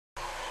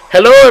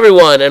Hello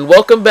everyone and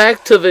welcome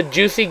back to the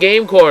Juicy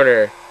Game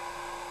Corner.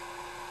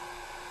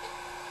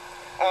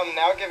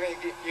 Now giving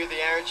you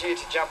the energy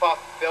to jump off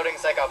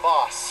buildings like a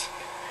boss.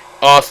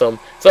 Awesome.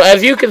 So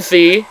as you can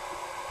see,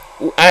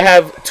 I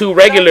have two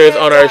regulars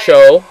on our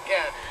show.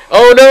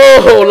 Oh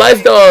no,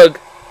 Leisdog.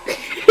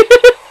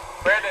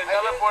 Brandon,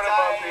 teleport him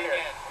up here.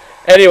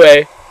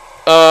 Anyway,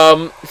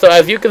 so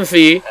as you can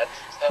see,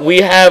 we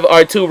have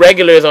our two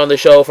regulars on the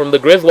show from the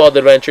Griswold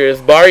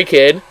Adventures, Barry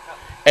Kid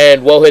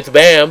and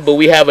WoathitsBam, but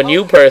we have a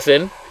new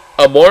person,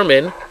 a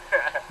Mormon,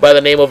 by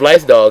the name of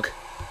Leisdog.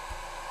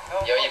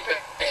 Yo, you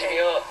picked me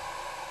up.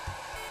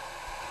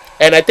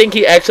 And I think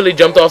he actually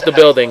jumped off the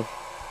building,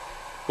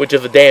 which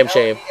is a damn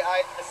shame. Leisdog.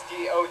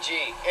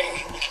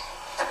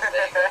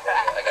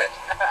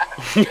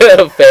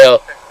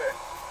 Fail.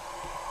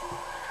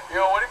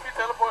 Yo, what if you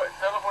teleport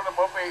him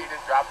up here and he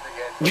just drops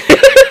again?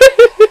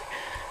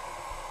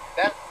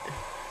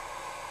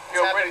 Yo,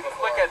 Brandon, just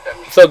look at them.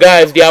 So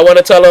guys, do y'all want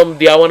to tell him?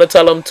 Do y'all want to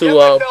tell him to?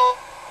 Again,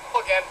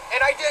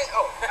 and I did.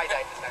 Oh, I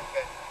died this time.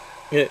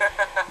 Good.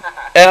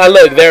 And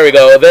look, there we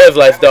go. There's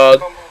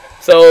Leisdog.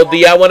 So, do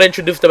y'all want to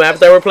introduce the map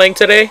that we're playing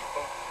today?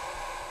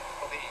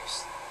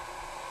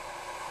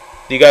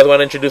 Do you guys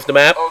want to introduce the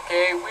map?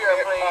 Okay, we are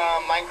playing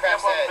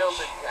Minecraft's Edge.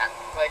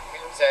 Like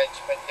Moon's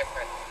Edge, but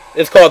different.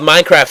 It's called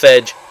Minecraft's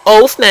Edge.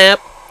 Oh snap!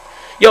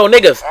 Yo,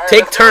 niggas,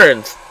 take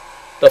turns.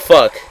 The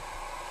fuck?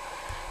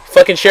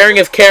 Fucking sharing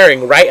is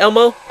caring, right,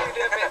 Elmo?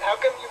 How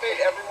come you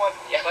made everyone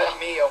but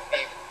me OP,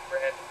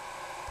 Brandon?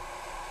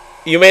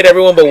 You made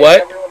everyone but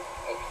what?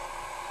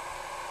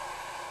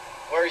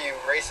 What are you,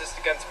 racist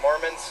against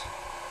Mormons?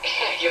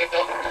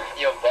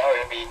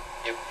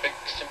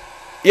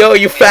 Yo,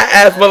 you fat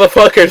ass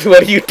motherfuckers,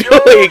 what are you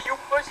doing? Yo, you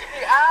pushed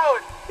me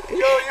out! Yo,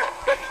 you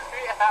pushed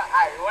me out!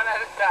 Alright, one at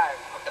a time.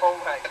 Oh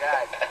my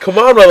god. Come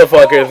on,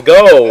 motherfuckers,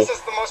 go! This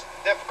is the most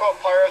difficult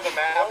part of the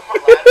map.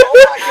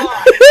 Oh my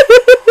god!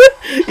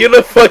 You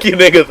know, fuck you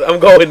niggas, I'm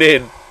going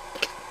in. Yo,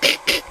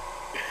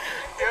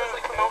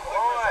 come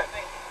on!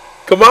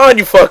 Come on,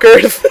 you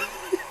fuckers!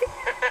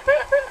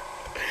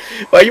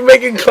 Why are you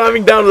making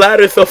climbing down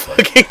ladders so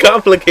fucking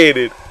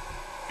complicated?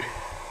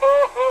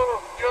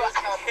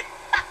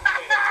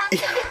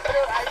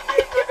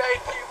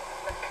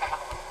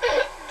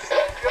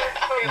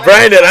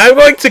 Brandon, I'm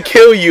going to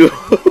kill you.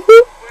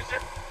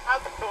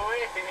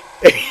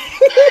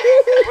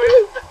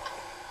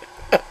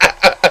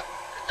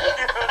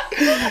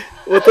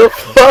 What the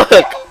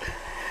fuck?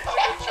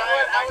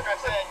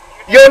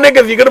 Yo,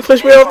 niggas, you're gonna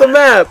push me off the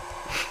map.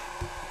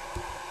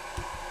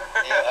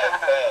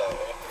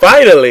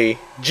 Finally,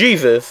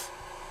 Jesus.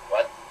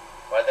 What?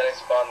 Why did I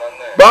spawn on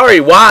there? Barry,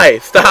 why?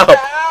 Stop.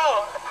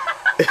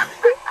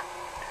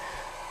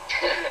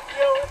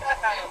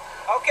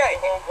 Okay,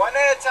 one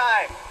at a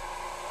time.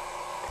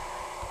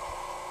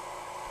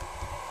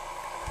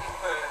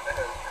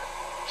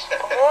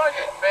 Come on,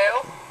 you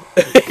fail.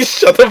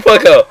 Shut the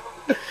fuck up.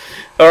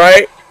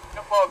 Alright?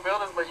 Jump on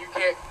buildings, but you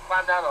can't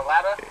climb down a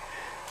ladder.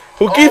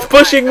 Who keeps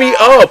pushing me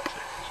up?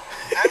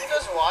 I'm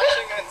just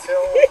watching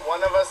until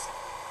one of us...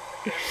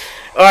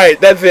 Alright,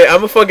 that's it. I'm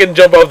gonna fucking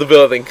jump off the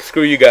building.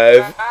 Screw you guys.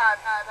 Nah,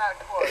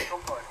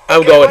 come on.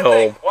 I'm going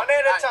home. One at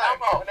a time.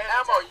 Elmo,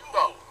 you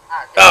go.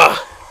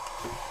 Ah.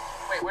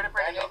 Wait, where did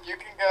Brandon go? You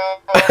can go.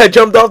 I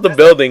jumped off the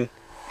building.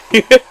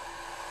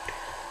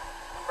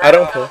 I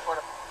don't know.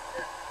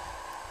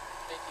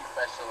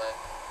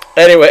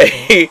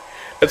 Anyway,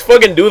 let's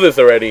fucking do this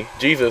already.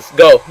 Jesus.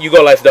 Go. You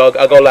go last, dog.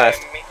 I'll go last.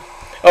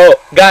 Oh,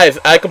 guys,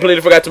 I completely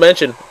forgot to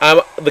mention.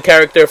 I'm the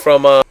character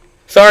from,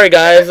 Sorry,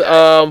 guys.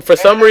 For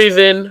some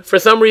reason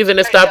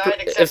it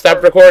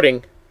stopped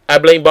recording. I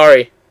blame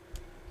Barry.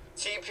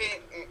 TP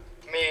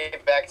me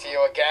back to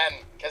you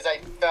again, because I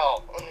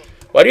fell.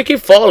 Why do you keep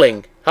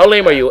falling? How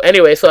lame are you?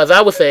 Anyway, so as I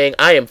was saying,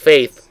 I am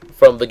Faith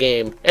from the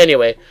game.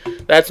 Anyway,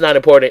 that's not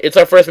important. It's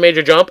our first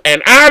major jump,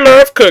 and I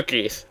love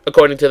cookies,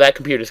 according to that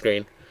computer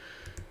screen.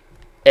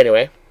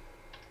 Anyway.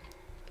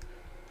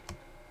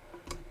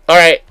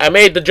 Alright, I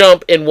made the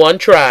jump in one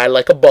try,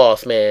 like a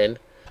boss, man.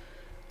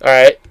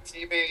 Alright.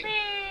 TP.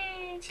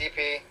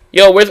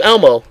 Yo, where's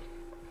Elmo?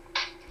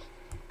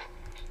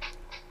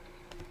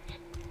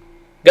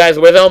 Guys,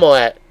 where's Elmo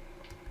at?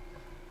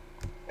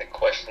 The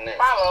question is,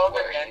 Follow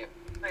where are you?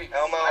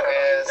 Elmo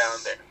is down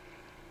there.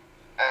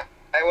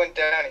 I went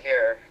down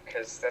here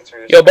because that's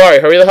where. Yo,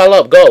 Barry, hurry the hell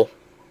up, go.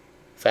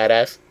 Fat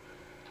ass.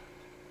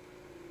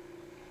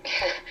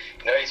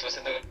 No, you're supposed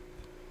to do it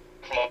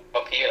from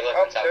up here, look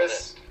on top of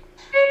this.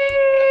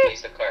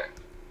 Place the car.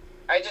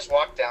 I just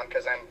walked down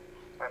because I'm.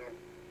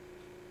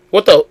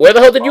 What the? Where the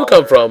hell did you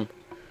come from?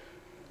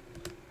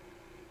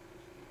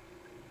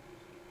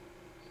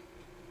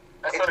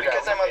 It's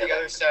because I'm on the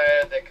other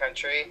side of the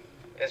country.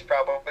 Is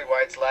probably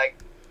why it's lagging.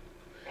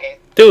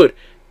 Dude,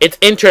 it's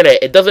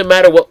internet. It doesn't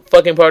matter what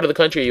fucking part of the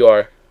country you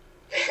are.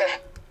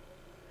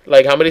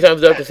 Like, how many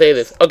times do I have to say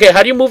this? Okay,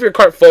 how do you move your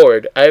cart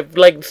forward?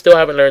 Still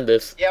haven't learned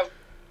this. You have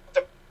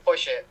to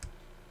push it.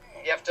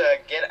 You have to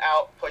get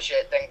out, push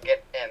it, then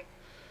get in.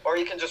 Or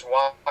you can just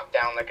walk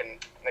down like a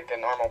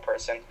normal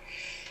person.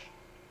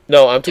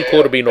 No, I'm too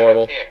cool to be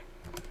normal. Here.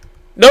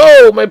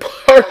 No, my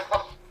part.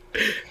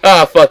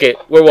 Ah, fuck it.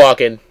 We're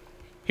walking.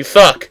 You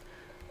suck.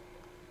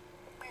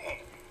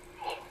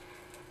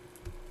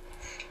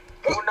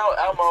 Who know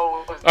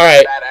Elmo was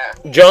Alright.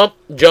 badass? Jump,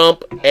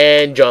 jump,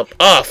 and jump.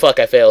 Ah, fuck,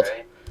 I failed. I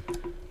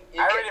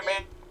already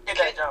made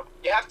that jump.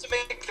 You have to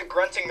make the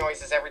grunting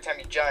noises every time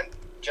you jump,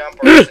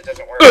 or else it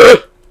doesn't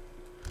work.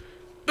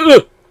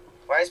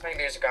 Why is my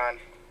music on?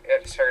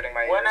 It's hurting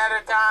my ears. One at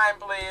a time,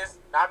 please.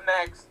 I'm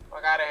next.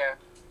 Fuck out of here.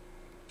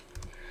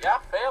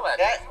 Y'all fail at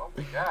that. Oh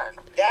my god.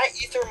 That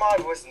ether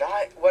mod was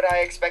not what I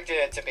expected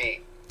it to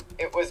be.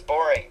 It was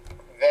boring.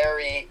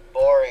 Very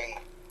boring.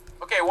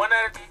 Okay, one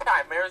at a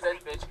time. Mirror's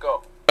Edge, bitch,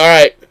 go.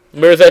 Alright,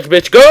 Mirror's Edge,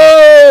 bitch,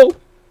 go!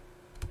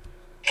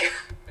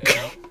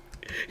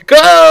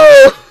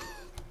 Go!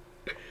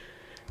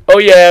 Oh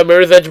yeah,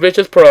 Mirror's Edge, bitch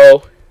is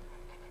pro.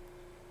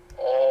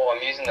 Oh,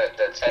 I'm using the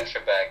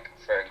texture pack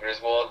for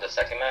Griswold, the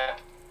second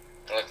map.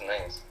 It looks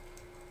nice.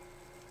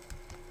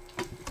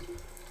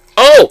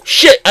 Oh,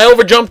 shit, I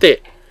overjumped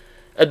it.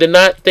 I did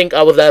not think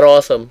I was that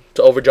awesome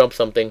to overjump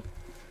something.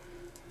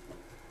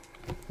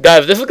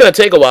 Guys, this is gonna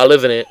take a while,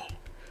 isn't it?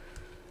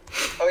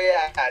 Oh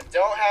yeah,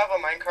 don't have a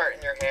minecart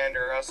in your hand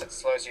or else it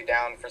slows you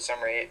down for some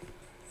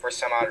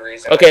odd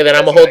reason. Okay, then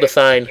I'm gonna hold the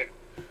sign.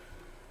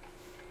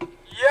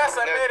 Yes,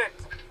 I made it.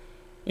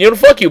 You know,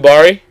 fuck you,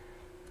 Bari.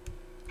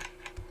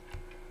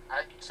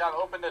 I shall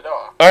open the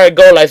door. Alright,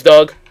 go,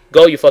 Leisdog.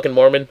 Go, you fucking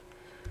Mormon.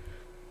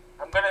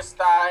 I'm gonna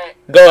start.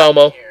 Go,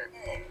 Elmo. Here.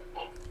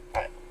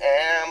 I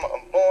am a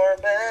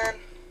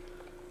Mormon.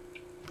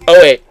 Oh,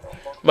 wait.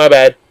 My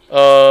bad. It's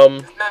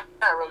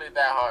not really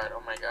that hard.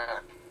 Oh my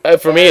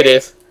god. For me it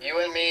is. You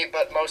and me,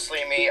 but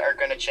mostly me, are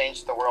gonna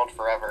change the world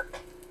forever.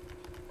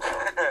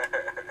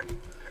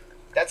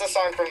 That's a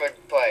song from the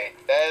play.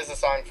 That is a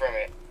song from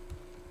it.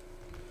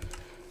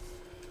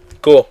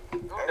 Cool. Who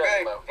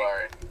doesn't love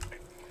Barry?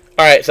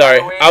 Alright, sorry.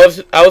 I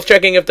was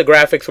checking if the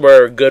graphics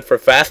were good for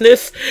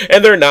fastness,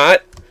 and they're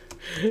not.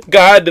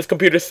 God, this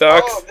computer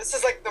sucks. Oh, this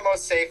is like the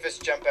most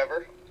safest jump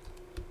ever.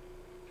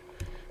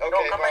 Okay,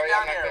 No, come Bari,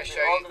 back I'm down not here. gonna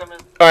show you.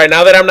 Alright,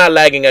 now that I'm not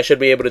lagging, I should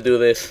be able to do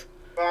this.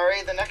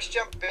 Bari, the next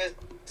jump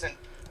isn't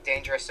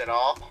dangerous at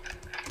all.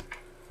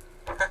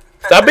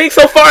 Stop being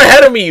so far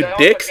ahead of me, you Don't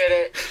dicks. look at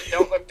it.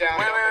 Don't look down.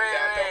 Wait, don't look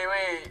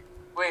down.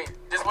 wait.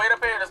 Just wait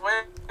up here. Just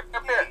wait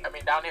up here. I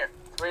mean, down here.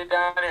 Just wait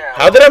down here.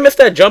 How did I miss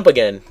that jump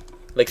again?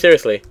 Like,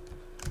 seriously.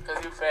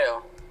 Because you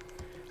fail.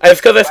 It's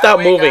because I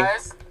stopped moving.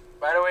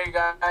 By the way,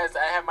 guys,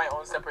 I have my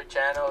own separate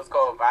channel. It's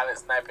called Violent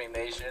Sniping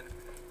Nation.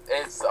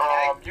 It's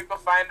you can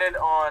find it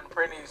on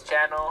Prinny's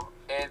channel.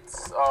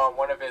 It's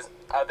one of his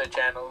other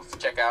channels to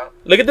check out.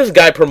 Look at this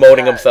guy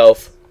promoting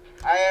himself.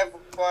 I have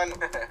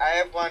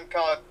one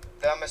called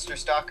The Mr.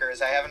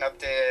 Stalkers. I haven't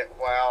updated it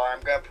while.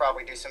 I'm gonna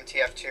probably do some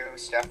TF2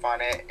 stuff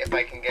on it if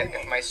I can get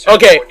my server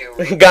Okay,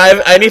 will do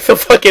guys, I need some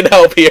fucking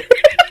help here.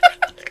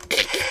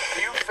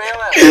 You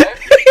fail at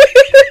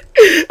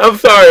life. I'm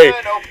sorry.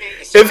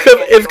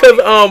 It's cause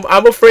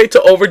I'm afraid to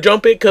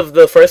overjump it because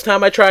the first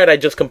time I tried I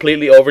just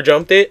completely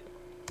overjumped it.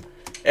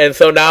 And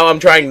so now I'm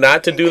trying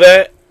not to do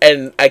that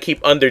and I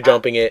keep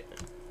underjumping it.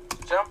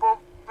 Jump over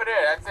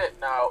there. That's it.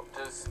 Now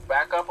just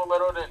back up a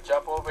little, then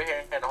jump over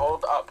here and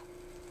hold up.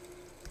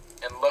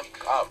 And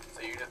look up.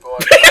 So you just go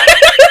up.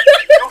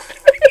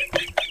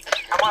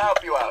 I'm gonna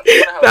help you out.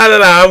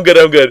 No, I'm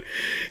good.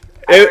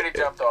 I already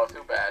jumped off.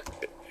 Too bad.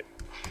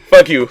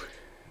 Fuck you.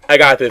 I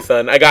got this,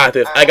 son. I got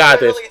this. I'm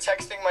literally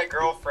texting my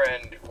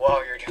girlfriend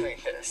while you're doing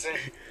this.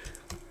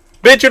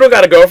 Bitch, you don't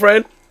got a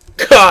girlfriend?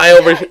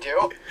 I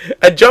do.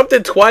 I jumped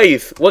it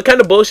twice. What kind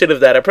of bullshit is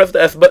that? I pressed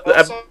the S button.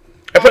 Also, on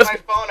my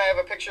phone, I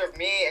have a picture of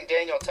me and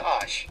Daniel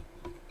Tosh.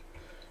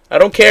 I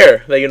don't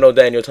care that you know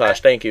Daniel Tosh.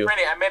 Thank you.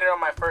 Brittany, I made it on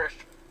my first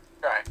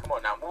try. Come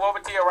on now. Move over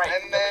to your right. I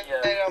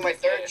made it on my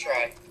third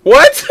try.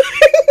 What?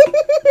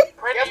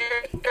 Brittany,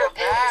 You're you're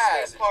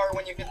bad. spacebar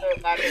when you hit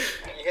the ladder.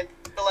 When you hit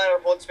the ladder,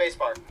 hold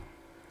spacebar.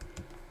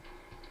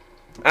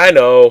 I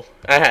know.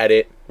 I had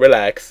it.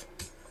 Relax.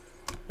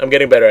 I'm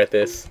getting better at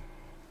this.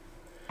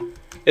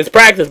 It's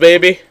practice,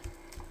 baby.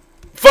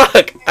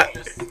 Fuck!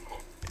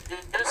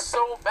 You're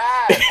so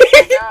bad. Oh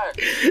my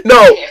god.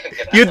 No,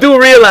 you do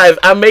realize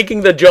I'm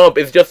making the jump.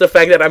 It's just the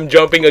fact that I'm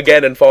jumping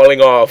again and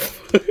falling off.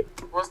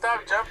 Well,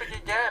 stop jumping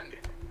again.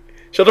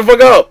 Shut the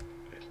fuck up.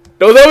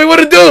 Don't tell me what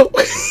to do.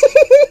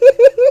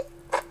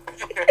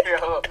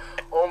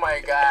 Oh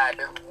my god.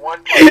 This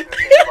one person is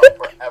taking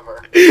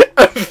forever.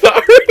 I'm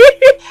sorry.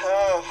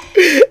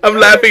 I'm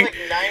laughing.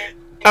 Like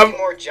 90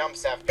 more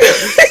jumps after. Yo,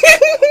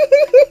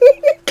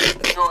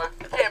 if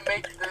you can't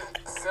make this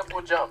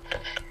simple jump,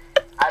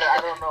 I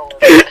don't know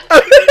what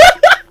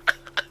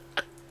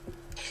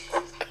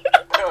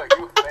Yo,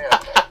 you fail.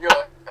 Yo,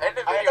 end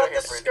the video. I thought here,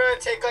 this was gonna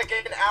take like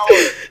an hour.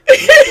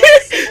 It's gonna take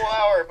a single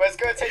hour, but it's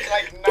gonna take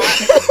like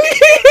it's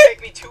gonna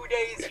take me 2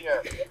 days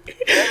here.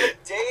 I have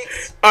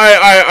dates.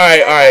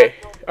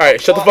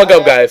 Alright. Shut the fuck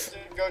up, guys. I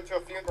have to go to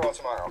a funeral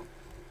tomorrow.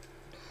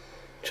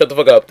 Shut the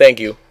fuck up. Thank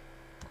you.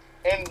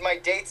 And my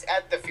date's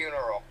at the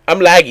funeral. I'm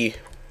laggy,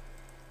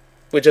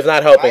 which is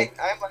not helping.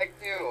 I'm like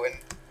you,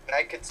 and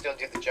I could still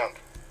do the jump.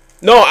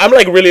 No, I'm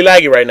like really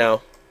laggy right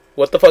now.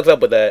 What the fuck's up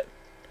with that?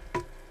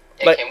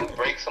 Hey, Like- can we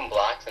break some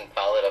blocks and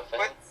pile it up in?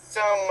 Put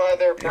some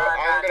other. I'm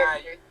gonna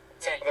you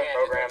put some can't, other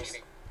programs.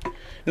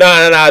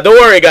 Nah. Don't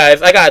worry,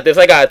 guys. I got this.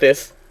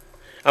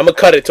 I'm gonna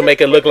cut it to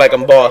make it look like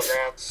I'm boss.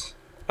 Programs.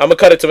 I'm gonna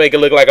cut it to make it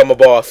look like I'm a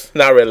boss.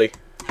 Not really.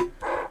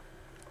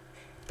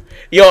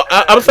 Yo,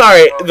 I'm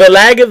sorry. The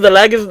lag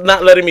is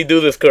not letting me do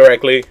this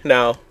correctly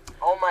now.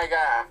 Oh my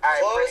god.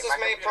 Alright, Close Brittany, as my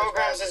many computer's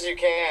programs fast. as you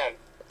can.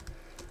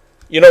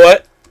 You know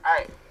what?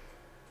 Alright.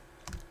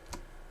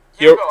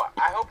 You're- Hugo,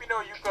 I hope you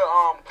know you could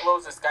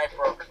close the Skype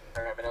program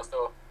and it'll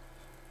still.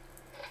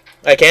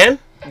 I can?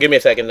 Give me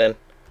a second then.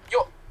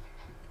 Yo,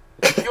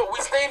 we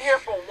stayed here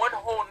for one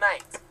whole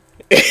night.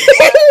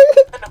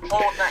 One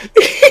whole night.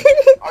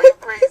 Are you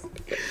crazy?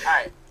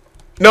 Alright.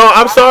 No,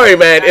 I'm sorry,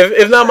 man.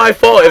 It's not my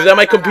fault. It's that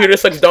my computer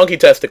sucks donkey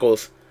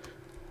testicles.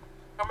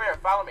 Come here,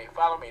 follow me.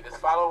 Just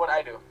follow what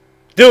I do.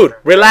 Dude,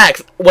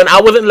 relax. When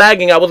I wasn't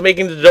lagging, I was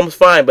making the jumps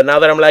fine. But now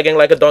that I'm lagging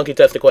like a donkey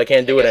testicle, I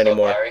can't do it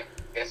anymore.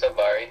 Guess up,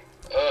 Barry.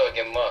 Oh,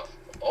 get muffed.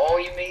 Oh,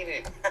 you made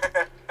it.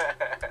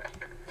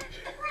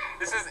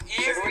 This is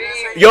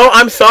easy. Yo,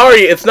 I'm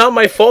sorry. It's not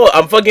my fault.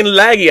 I'm fucking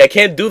laggy. I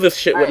can't do this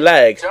shit with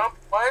lag. Jump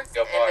once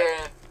Go and far.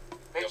 then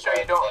make Go sure you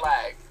far. don't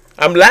lag.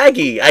 I'm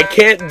laggy. I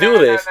can't do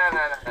this. No.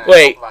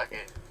 Wait. Don't block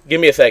it.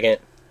 Give me a second.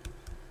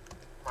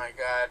 My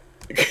god.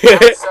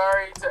 I'm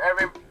sorry to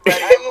everybody.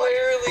 I'm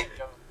literally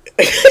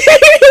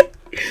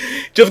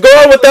Just go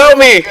on without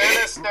me. I'm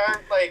gonna start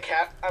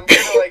I'm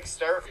gonna like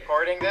start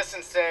recording this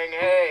and saying,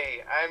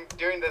 "Hey, I'm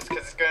doing this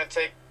because it's gonna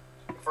take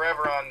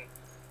forever on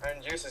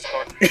Juice's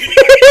phone."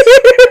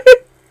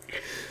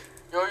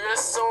 Yo, you're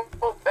so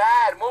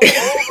bad. Move over.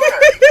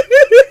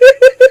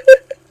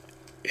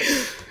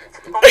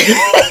 Come on.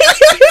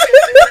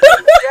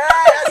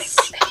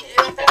 Yes.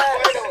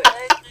 Finally.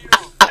 Thank you.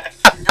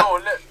 Yo,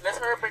 let's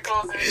hurry up and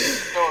close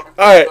this door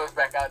before Alright. it goes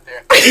back out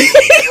there.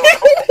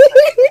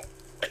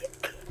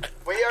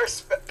 We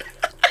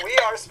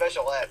are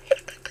special ed.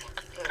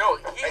 No,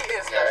 he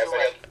is special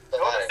ed.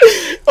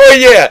 Oh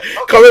yeah,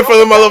 coming from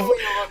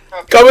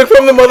the coming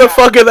from the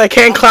motherfucker that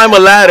can't climb a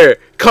ladder.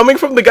 Coming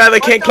from the guy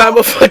that can't climb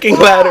a fucking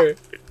ladder.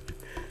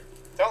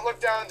 Don't look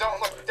down. Don't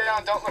look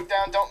down. Don't look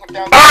down. Don't look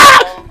down.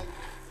 Ah!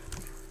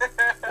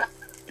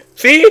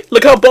 See?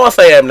 Look how boss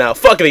I am now.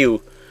 Fuck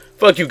you.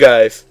 Fuck you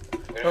guys.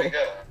 Where do we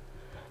go?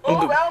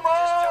 Move,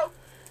 Elmo!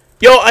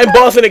 Yo, I'm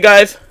bossing it,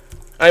 guys.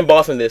 I'm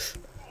bossing this.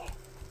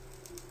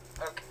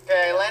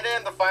 Okay, I landed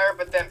in the fire,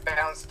 but then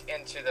bounced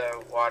into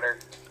the water.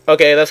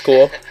 Okay, that's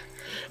cool.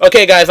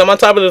 Okay, guys, I'm on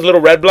top of this little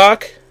red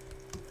block.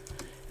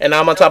 And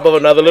I'm on top of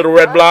another little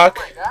red block.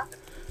 Oh my god.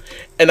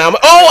 And oh,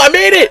 I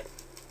made it!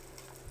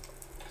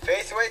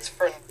 Faith waits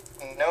for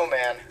no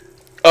man.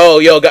 Oh,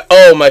 yo,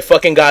 oh my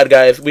fucking god,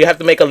 guys. We have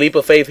to make a leap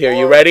of faith here.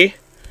 You ready?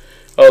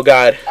 Oh,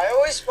 god. I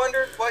always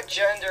wondered what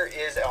gender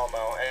is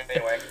Elmo.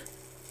 Anyway.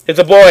 It's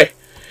a boy.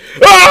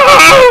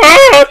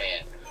 Ah!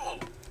 Man.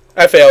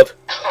 I failed.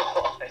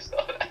 Oh, I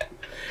saw that.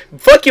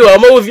 Fuck you,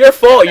 Elmo. It was your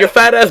fault. Your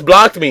fat ass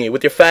blocked me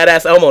with your fat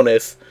ass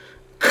Elmo-ness.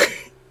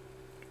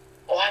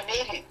 Oh, I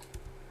made it.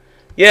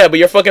 Yeah, but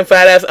your fucking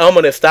fat ass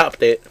Elmo-ness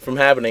stopped it from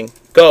happening.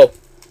 Go,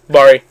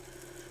 Bari.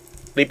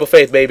 Leap of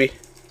faith, baby.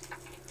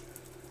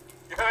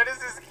 Yo, this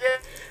is scary.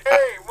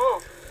 Hey,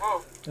 move.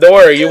 Don't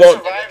worry, you won't.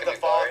 Survive the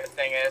fall. The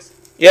thing is.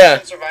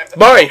 Yeah. Survive the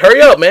Bari, fall.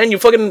 hurry up, man. You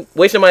fucking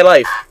wasting my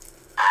life.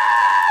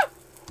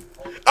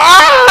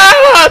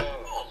 Ah!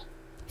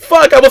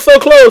 Fuck, I was so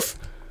close.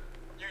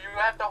 You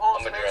have to hold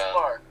I'm gonna space drown.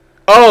 bar.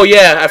 Oh,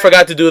 yeah, I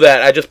forgot to do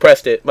that. I just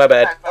pressed it. My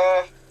bad.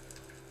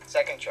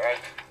 Second try.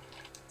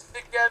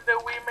 Together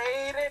we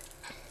made it.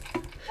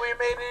 We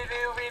made it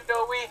even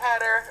though we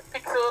had our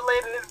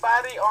pixelated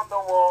body on the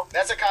wall.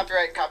 That's a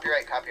copyright.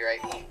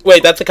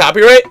 Wait, that's a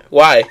copyright?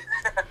 Why?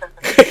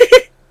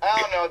 I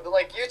don't know.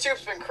 Like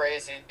YouTube's been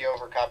crazy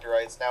over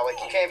copyrights now. Like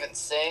you can't even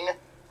sing,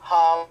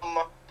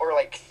 hum, or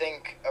like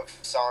think of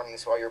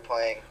songs while you're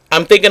playing.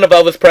 I'm thinking of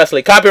Elvis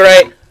Presley.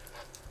 Copyright.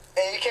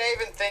 And you can't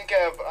even think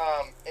of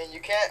and you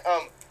can't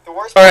the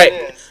worst All part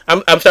right. is.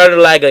 I'm starting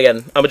to lag again.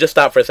 I'm gonna just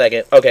stop for a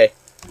second. Okay.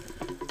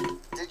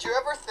 Did you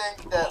ever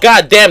think that?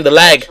 God damn the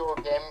lag. Actual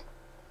game,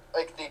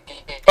 like the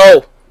game,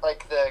 Oh.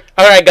 like the.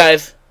 All right,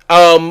 guys.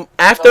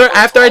 After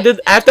I did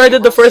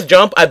the first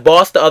jump, I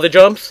bossed the other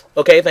jumps.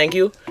 Okay, thank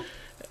you.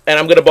 And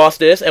I'm gonna boss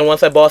this, and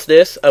once I boss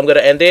this, I'm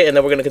gonna end it, and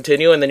then we're gonna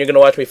continue, and then you're gonna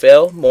watch me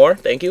fail more.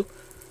 Thank you.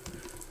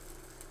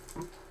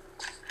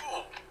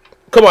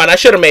 Come on, I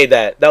should have made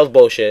that. That was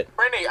bullshit.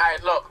 Brittany,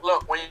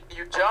 look. When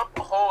you jump,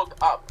 hold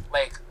up.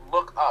 Like,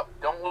 look up.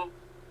 Don't look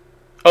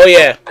Oh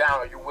yeah. down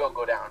or you will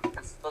go down.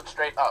 Just look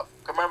straight up.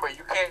 Remember,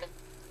 you can't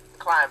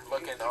climb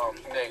looking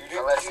thing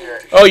unless you're.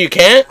 Oh, you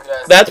can't?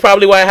 That's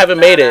probably why I haven't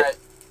made it.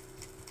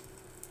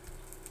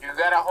 You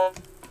gotta hold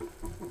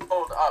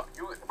up.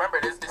 Remember,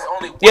 this is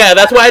only one. Yeah,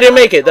 that's why I didn't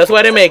make it. That's why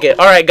I didn't make it.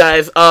 All right,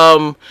 guys.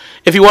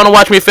 If you want to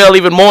watch me fail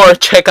even more,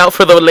 check out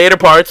for the later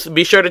parts.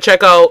 Be sure to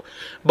check out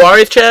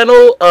Bari's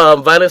channel,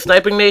 Violent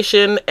Sniping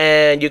Nation,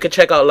 and you can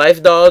check out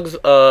Leisdog's,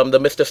 the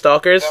Mr.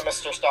 Stalkers. The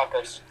Mr.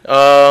 Stalkers.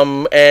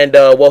 And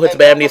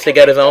WoathitsBam needs to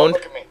get his own.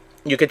 Look at me.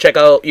 You can check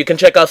out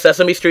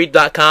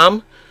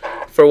SesameStreet.com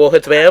for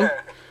WoathitsBam.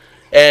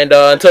 And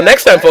until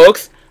next time,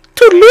 folks.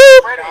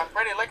 Toodaloo.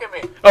 Freddy, look at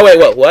me. Oh wait,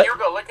 what? Here we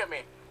go. Look at me.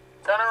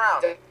 Turn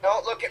around.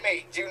 Don't look at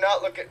me. Do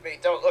not look at me.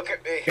 Don't look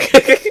at me.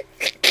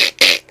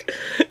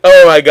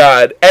 Oh my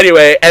God.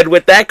 Anyway, and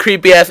with that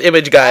creepy ass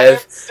image,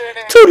 guys.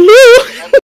 Toodaloo.